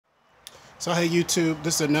So hey YouTube,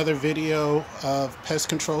 this is another video of pest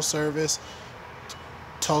control service,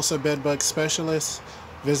 Tulsa Bed Bug Specialist.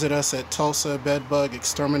 Visit us at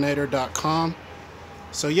tulsabedbugexterminator.com.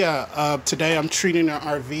 So yeah, today I'm treating an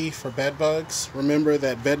RV for bed bugs. Remember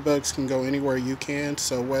that bed bugs can go anywhere you can,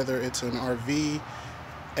 so whether it's an RV,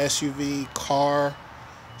 SUV, car,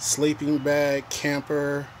 sleeping bag,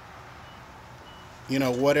 camper, you know,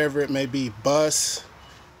 whatever it may be, bus,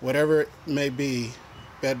 whatever it may be,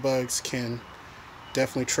 bed bugs can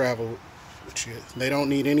definitely travel with you. They don't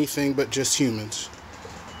need anything but just humans.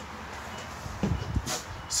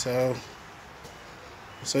 So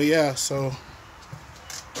yeah, so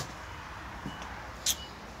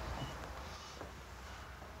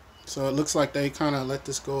it looks like they kind of let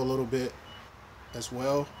this go a little bit as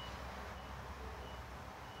well.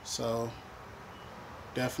 So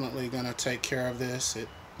definitely gonna take care of this. It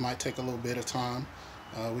might take a little bit of time.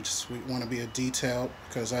 We want to be detailed,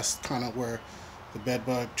 because that's kind of where the bed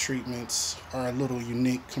bug treatments are a little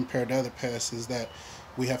unique compared to other pests, is that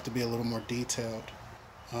we have to be a little more detailed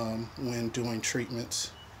when doing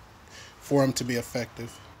treatments for them to be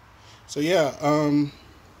effective. So yeah, let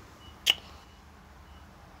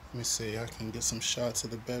me see, I can get some shots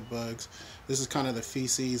of the bed bugs. This is kind of the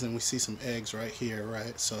feces, and we see some eggs right here,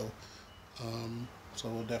 right? So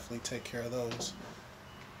we'll definitely take care of those.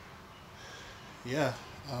 Yeah,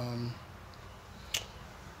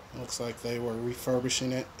 looks like they were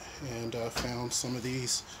refurbishing it and found some of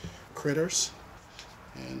these critters,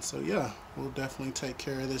 and so yeah, we'll definitely take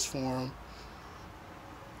care of this for them.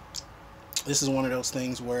 This is one of those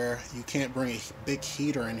things where you can't bring a big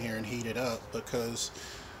heater in here and heat it up, because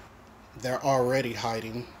they're already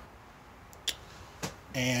hiding.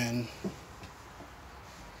 And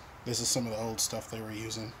this is some of the old stuff they were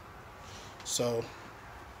using. So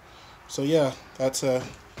yeah, that's a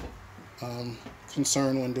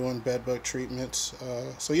concern when doing bed bug treatments.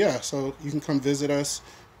 So yeah, so you can come visit us,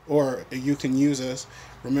 or you can use us.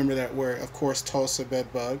 Remember that we're, of course, Tulsa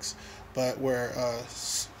Bed Bugs, but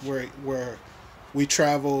we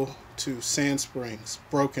travel to Sand Springs,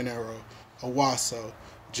 Broken Arrow, Owasso,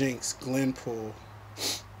 Jinx, Glenpool,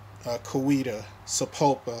 Coweta,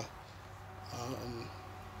 Sapulpa,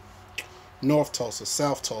 North Tulsa,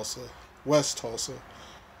 South Tulsa, West Tulsa.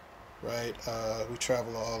 Right, we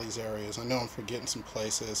travel to all these areas. I know I'm forgetting some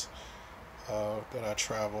places that I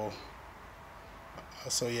travel.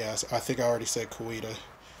 So yeah, I think I already said Coweta.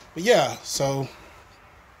 But yeah, so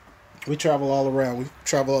we travel all around. We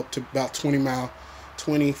travel up to about 25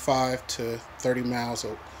 to 30 miles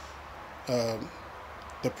of the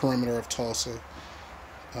perimeter of Tulsa.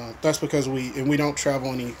 That's because we don't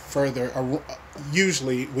travel any further.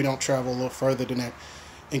 Usually we don't travel a little further than that,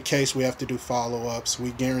 in case we have to do follow-ups.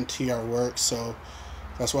 We guarantee our work, so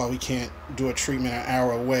that's why we can't do a treatment an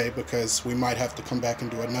hour away, because we might have to come back and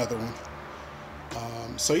do another one.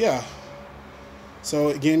 So yeah,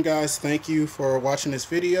 so again guys, thank you for watching this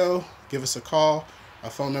video. Give us a call. Our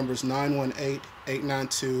phone number is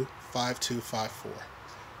 918-892-5254.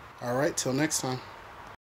 All right, till next time.